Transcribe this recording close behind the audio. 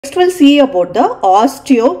Next we'll see about the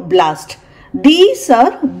osteoblast. These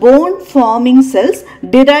are bone forming cells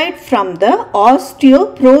derived from the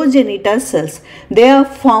osteoprogenitor cells. They are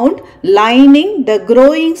found lining the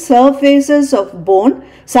growing surfaces of bone,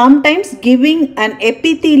 sometimes giving an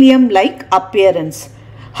epithelium like appearance.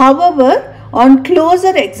 However, on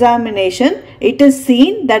closer examination, it is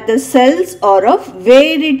seen that the cells are of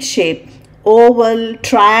varied shape, oval,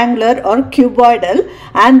 triangular or cuboidal,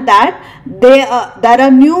 and that there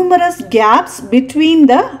are numerous gaps between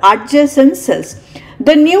the adjacent cells.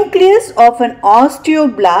 The nucleus of an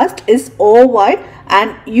osteoblast is ovoid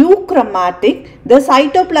and euchromatic. The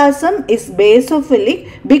cytoplasm is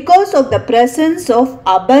basophilic because of the presence of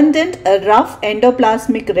abundant rough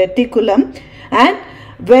endoplasmic reticulum and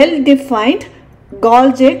well-defined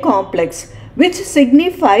Golgi complex, which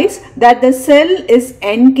signifies that the cell is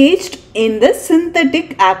engaged in the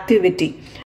synthetic activity.